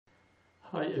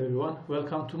Hi everyone,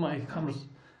 welcome to my e-commerce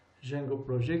Django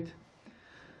project.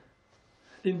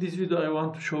 In this video I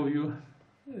want to show you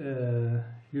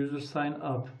user sign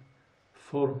up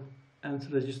form and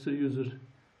register user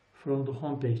from the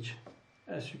home page.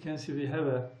 As you can see,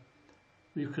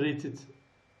 we created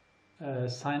a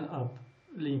sign up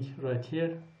link right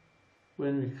here.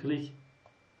 When we click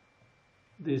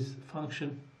this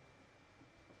function,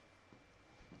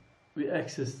 we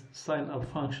access sign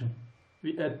up function.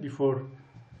 We add before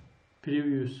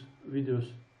previous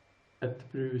videos at the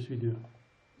previous video.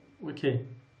 Okay,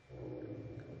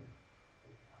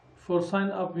 for sign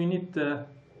up we need to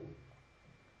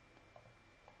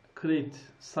create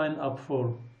sign up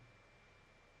form.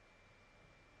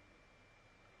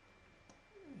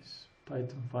 It's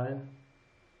Python file,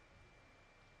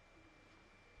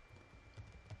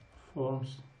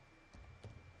 forms,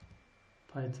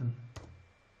 Python,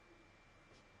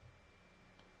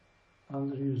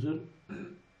 under user.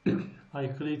 I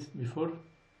created before.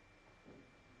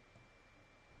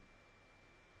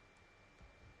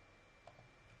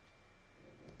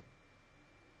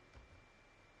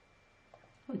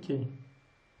 Okay,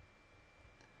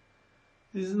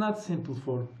 this is not simple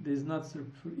form. This is not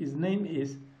simple. His name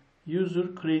is user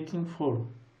creating form.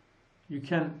 You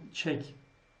can check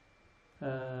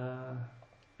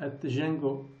at the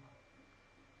Django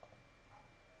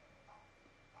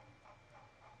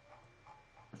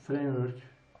framework,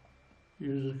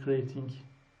 user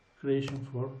creation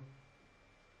form.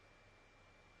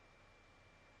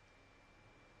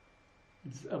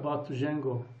 It's about the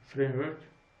Django framework.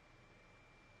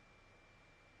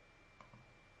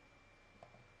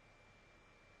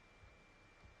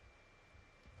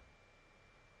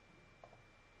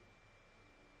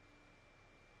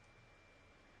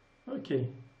 Okay,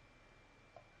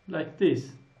 like this.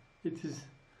 It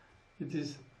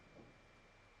is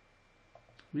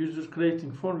user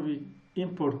creating form. We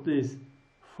import this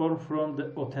form from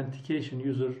the authentication,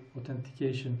 user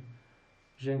authentication,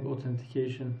 Django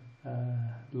authentication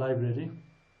library.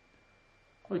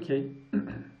 Okay,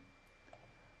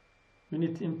 we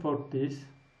need to import this,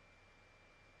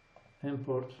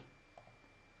 import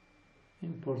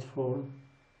form.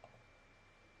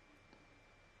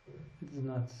 It is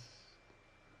not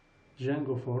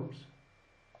Django forms.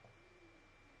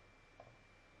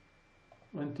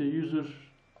 When the user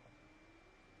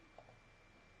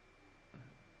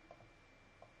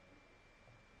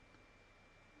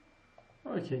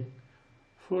okay,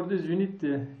 for this you need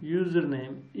the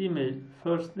username, email,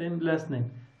 first name, last name.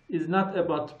 Is not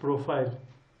about profile.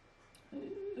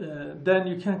 Then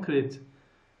you can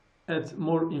add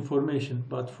more information,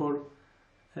 but for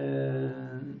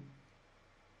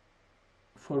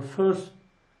first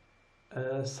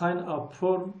sign up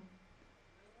form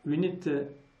we need to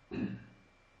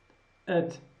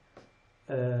add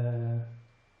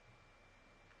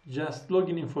just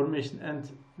login information and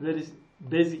very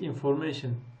basic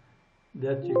information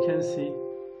that you can see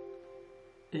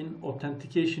in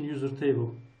authentication user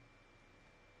table.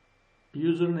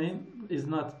 Username is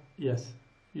not, yes,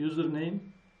 username,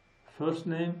 first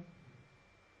name,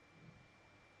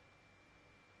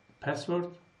 password,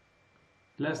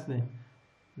 last name,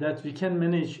 that we can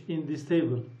manage in this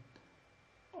table.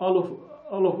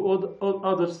 All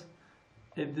others,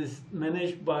 it is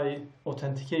managed by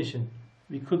authentication.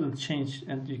 We couldn't change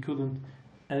and we couldn't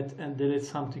add and delete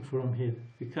something from here.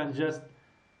 We can just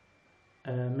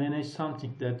manage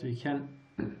something that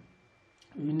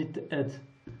we need to add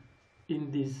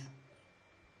in this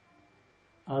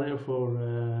area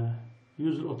for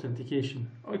user authentication.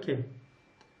 Okay,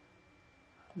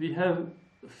 we have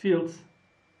fields: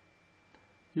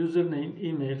 username,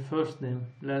 email, first name,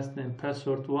 last name,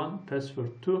 password 1,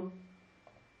 password 2.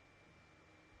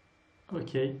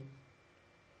 Okay,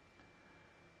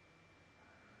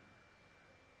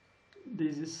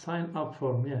 this is sign up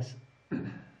form. Yes.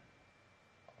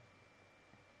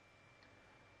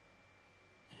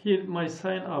 Here my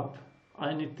sign up,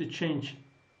 I need to change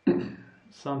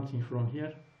something from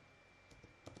here.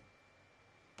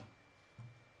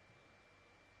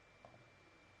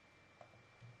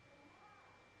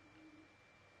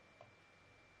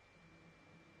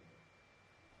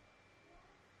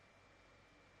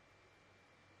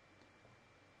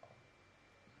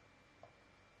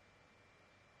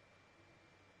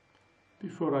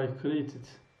 Before I create it,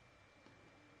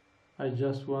 I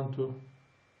just want to,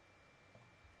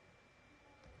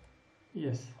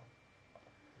 yes,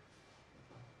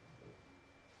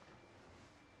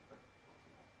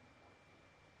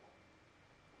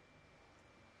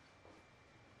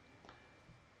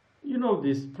 you know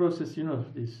this process, you know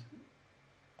this.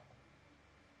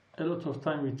 A lot of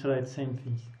time we tried same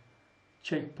thing.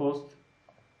 check post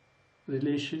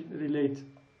relate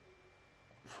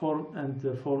form and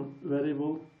the form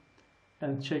variable,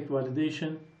 and check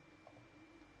validation,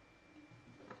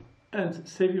 and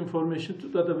save information to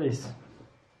database.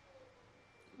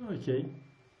 Okay,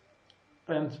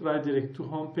 and redirect to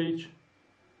home page.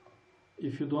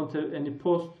 If you don't have any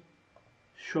post,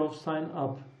 show sign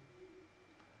up.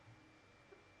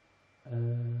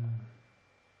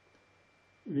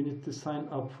 We need the sign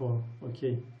up form.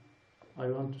 Okay, I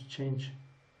want to change.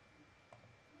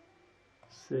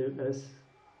 Save as.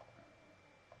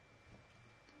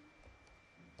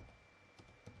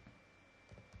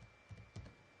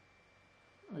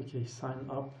 Okay, sign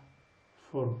up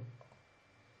form.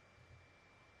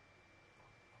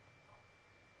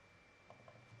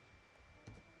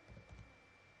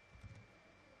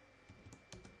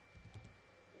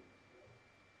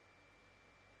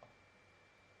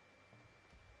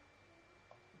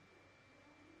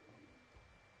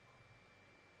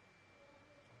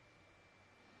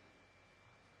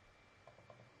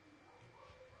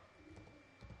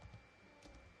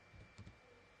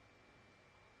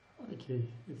 Okay,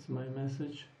 it's my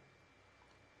message.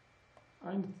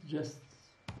 I need to just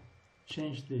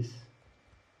change this.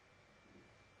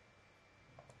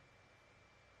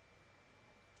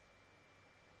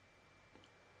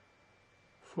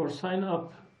 For sign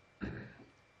up,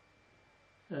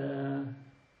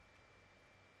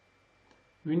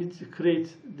 we need to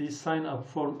create this sign up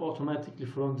form automatically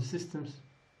from the systems,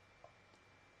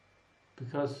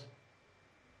 because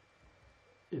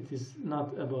it is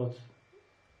not about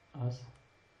us.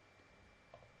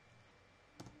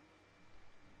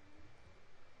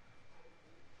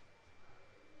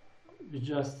 We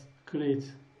just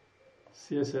create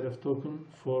CSRF token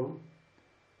form,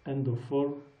 end of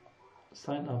form,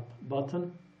 sign up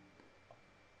button,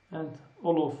 and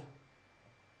all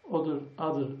of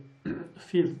other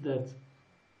fields that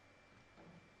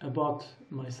about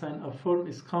my sign up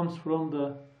form comes from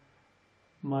the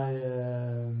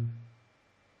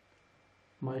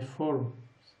my form.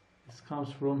 It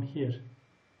comes from here,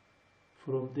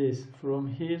 from this, from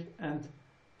here, and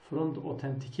from the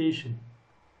authentication.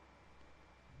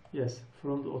 Yes,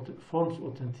 from the forms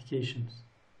authentications.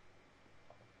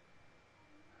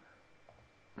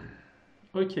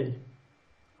 Okay,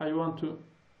 I want to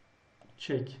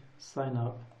check sign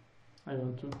up. I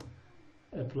want to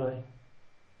apply.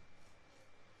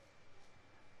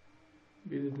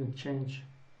 We didn't change.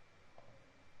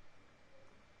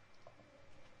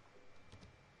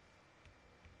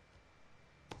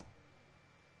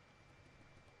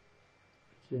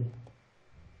 Okay.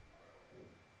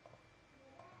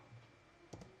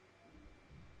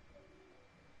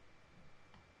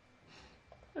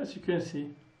 As you can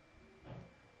see,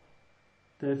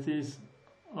 that is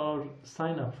our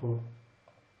sign up form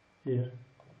here.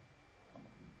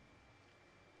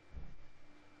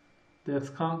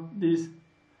 This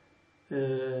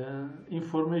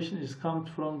information is come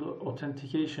from the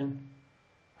authentication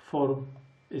form.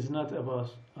 Is not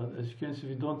about, as you can see,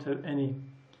 we don't have any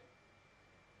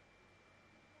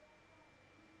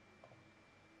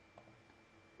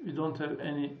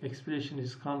explanation.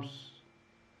 It's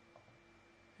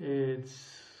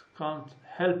comes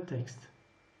help text.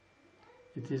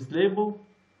 It is label,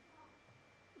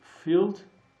 field,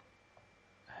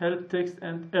 help text,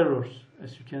 and errors,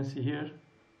 as you can see here,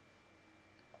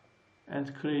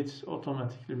 and creates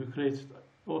automatically. We create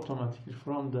automatically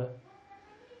from the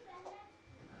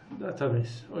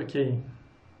database. Okay.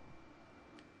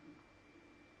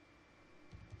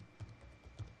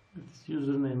 It's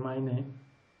username, my name,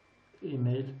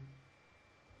 email.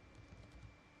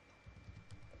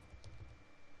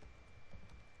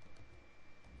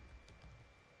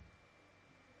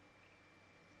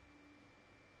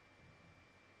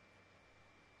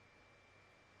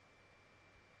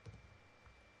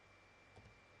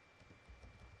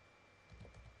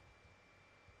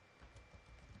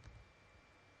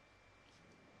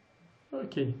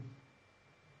 Okay.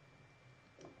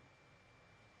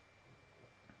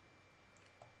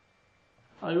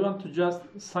 I want to just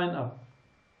sign up.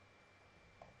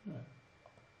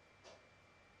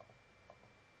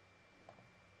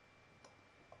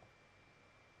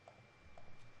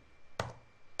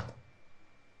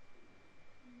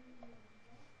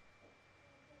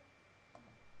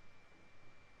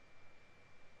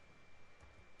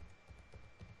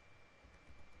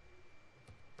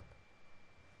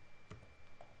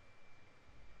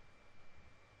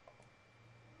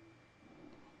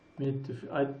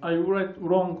 I write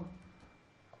wrong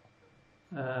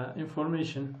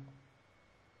information.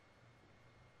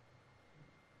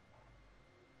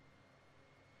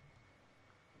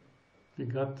 We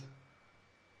got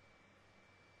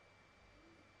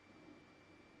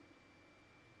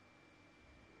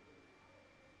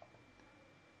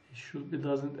should be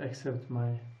doesn't accept my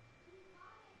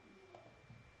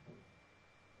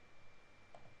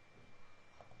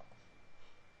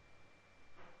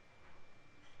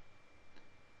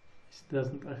it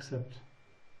doesn't accept.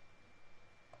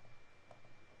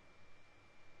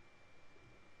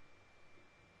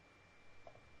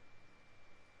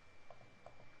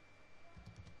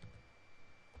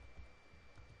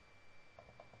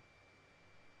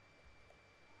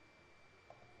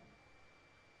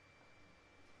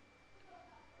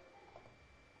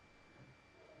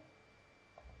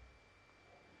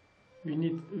 We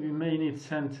may need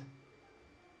send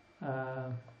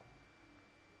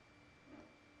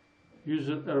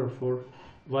user error for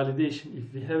validation.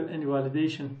 If we have any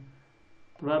validation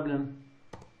problem,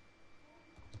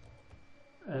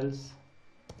 else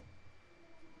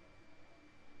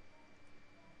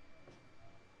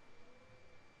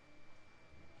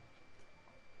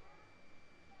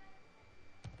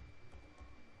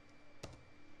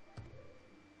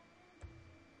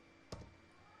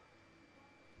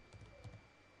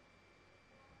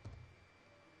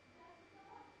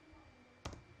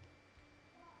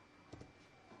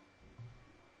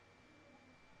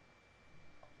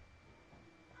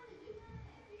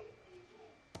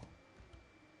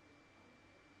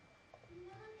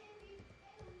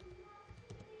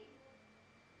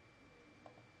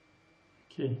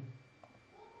okay.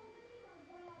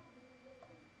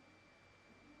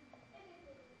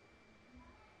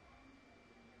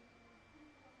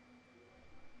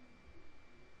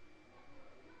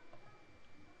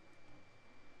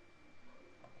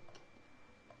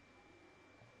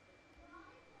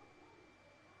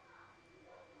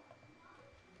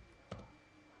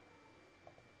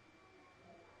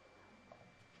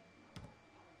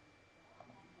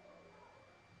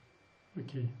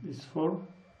 Okay, this form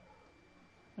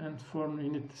and form we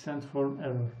need to send form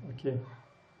error. Okay.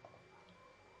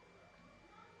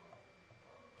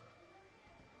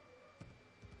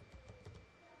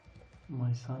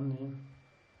 My son name.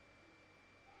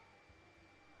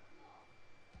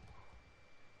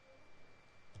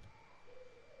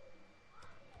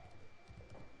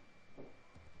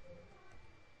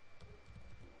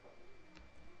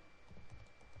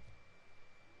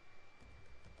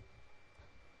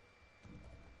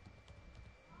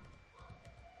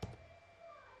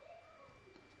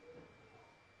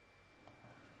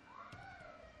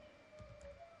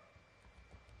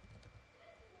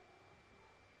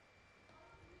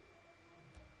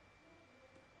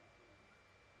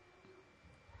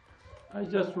 I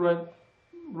just write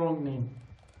wrong name.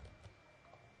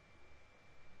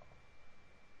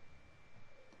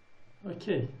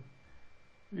 Okay,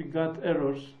 we got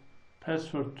errors.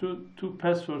 Password two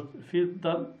password field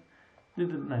that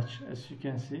didn't match. As you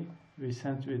can see, we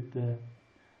sent with the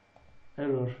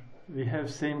error. We have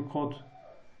same code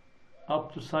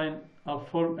up to sign up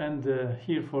form, and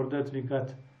here for that we got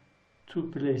to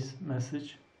place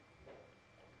message.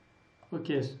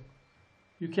 Okay, so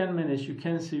you can manage, you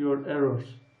can see your errors,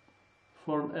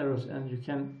 form errors, and you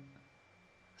can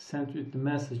send with the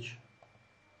message.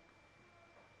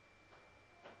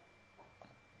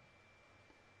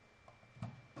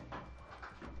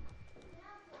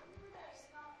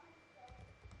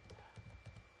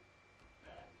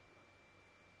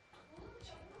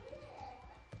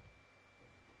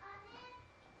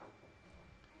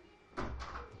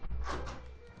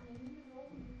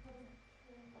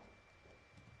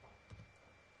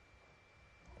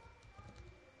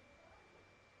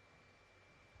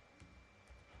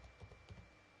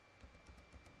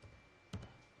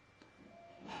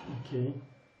 Okay.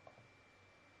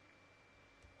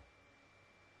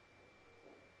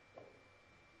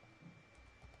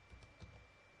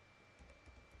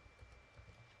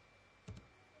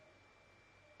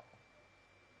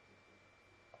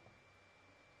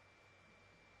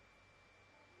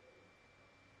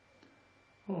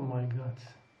 Oh my God.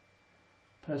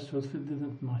 Password field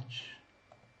didn't match.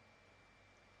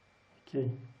 Okay.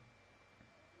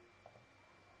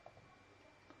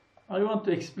 I want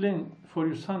to explain for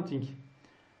you something.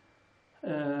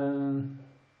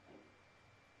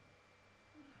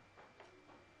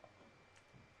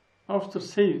 After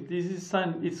save, this is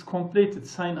sign. It's completed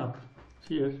sign up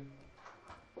here.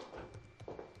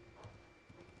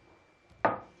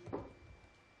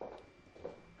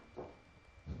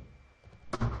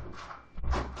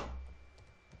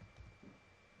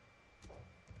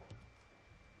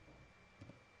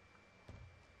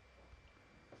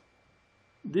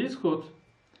 This code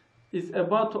is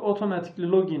about to automatically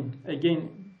log in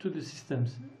again to the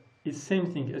systems. It's same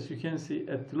thing as you can see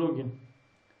at the login.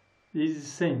 This is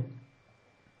same.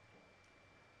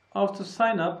 After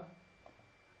sign up,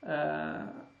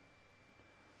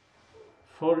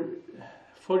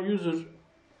 for user,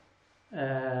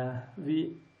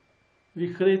 we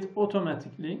create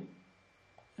automatically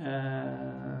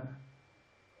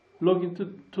log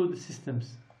into the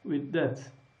systems with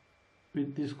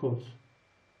this code,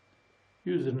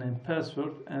 username,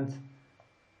 password, and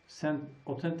send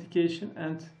authentication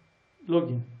and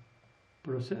login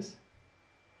process.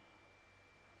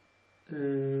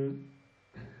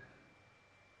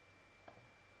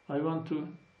 I want to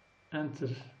enter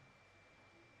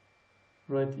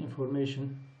right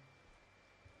information.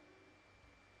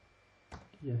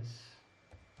 Yes.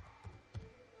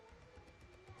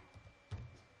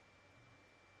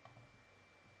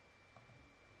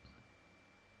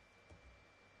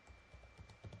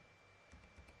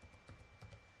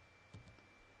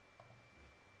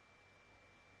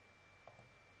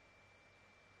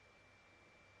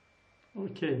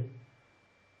 Okay.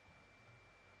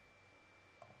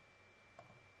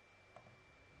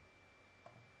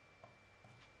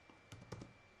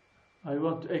 I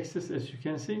want to access, as you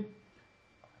can see,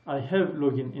 I have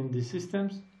login in the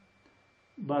systems,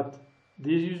 but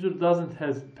this user doesn't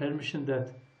have permission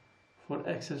that for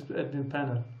access to admin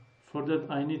panel. For that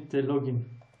I need the login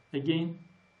again,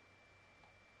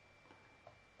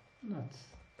 not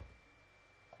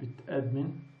with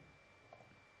admin.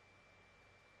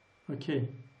 Okay,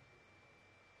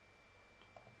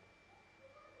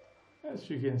 as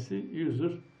you can see,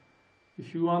 user,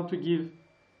 if you want to give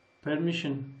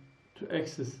permission to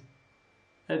access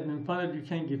admin panel, you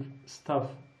can give staff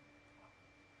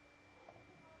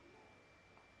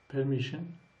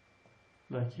permission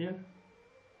like here,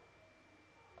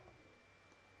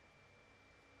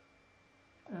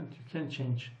 and you can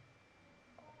change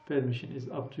permission, is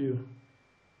up to you.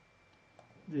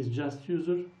 This is just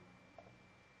user.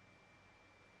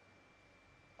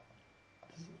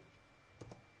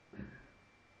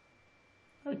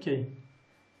 Okay.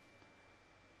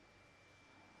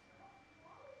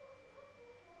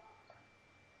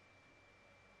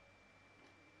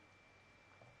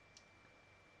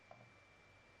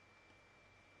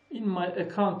 In my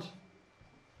account,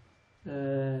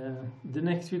 the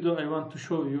next video I want to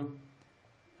show you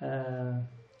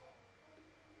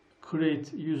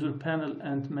create user panel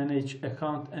and manage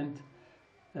account and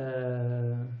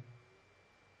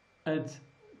add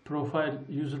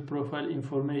user profile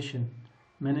information,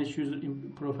 manage user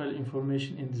profile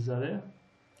information in this area.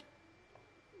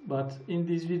 But in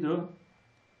this video,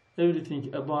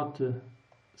 everything about the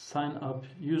sign up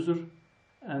user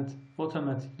and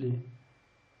automatically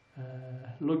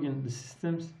login the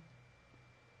systems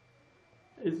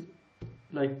is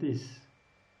like this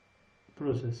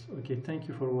process. Okay, thank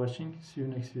you for watching. See you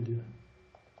next video.